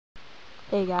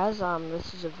Hey guys,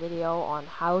 this is a video on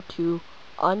how to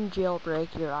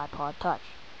unjailbreak your iPod Touch.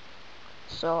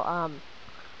 So,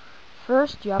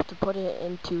 first you have to put it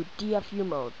into DFU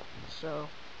mode. So,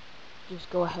 just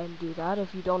go ahead and do that.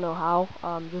 If you don't know how,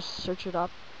 just search it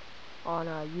up on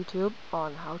YouTube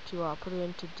on how to put it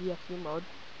into DFU mode.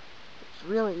 It's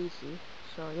really easy.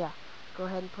 So yeah, go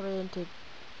ahead and put it into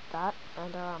that,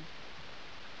 and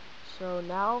so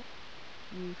now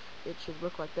it should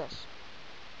look like this.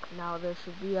 Now there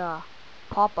should be a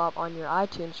pop-up on your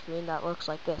iTunes screen that looks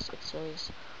like this. It says,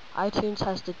 iTunes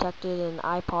has detected an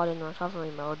iPod in recovery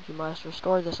mode. You must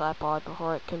restore this iPod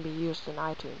before it can be used in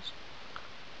iTunes.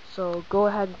 So go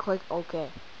ahead and click OK.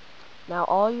 Now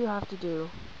all you have to do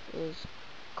is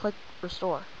click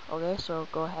restore. Okay, so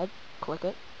go ahead, click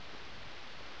it.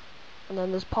 And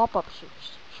then this pop-up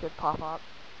should pop up.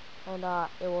 And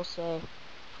it will say,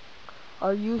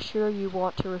 are you sure you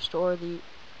want to restore the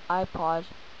iPod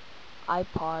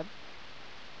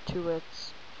to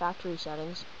its factory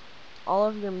settings? All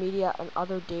of your media and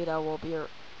other data will be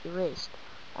erased,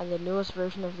 and the newest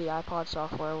version of the iPod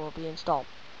software will be installed.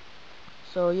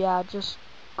 So yeah, just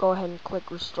go ahead and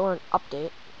click restore and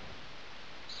update.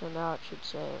 So now it should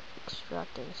say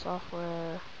extracting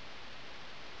software.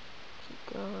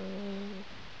 Keep going.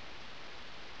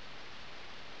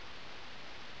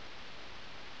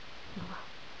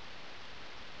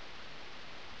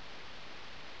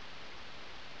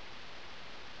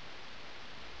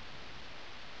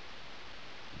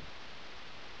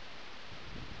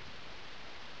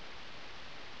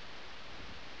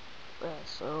 Okay,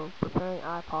 so preparing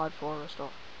iPod for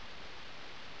restore.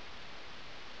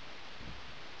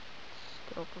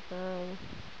 Still preparing.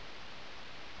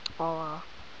 I'll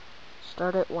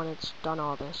start it when it's done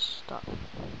all this stuff.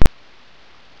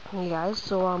 Hey guys,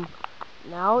 so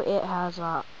now it has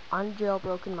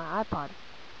unjailbroken my iPod.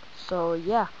 So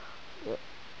yeah,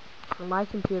 for my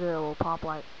computer it will pop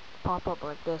up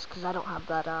like this because I don't have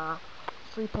that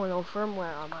 3.0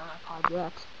 firmware on my iPod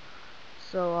yet.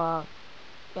 So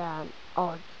yeah,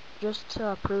 just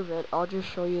to prove it, I'll just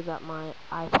show you that my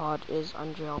iPod is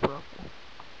unjailbroken.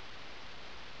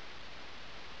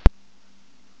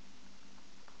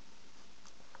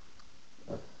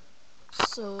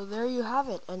 So there you have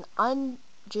it, an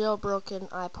unjailbroken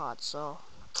iPod. So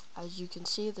as you can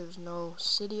see, there's no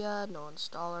Cydia, no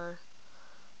installer,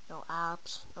 no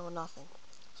apps, no nothing.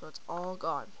 So it's all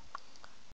gone.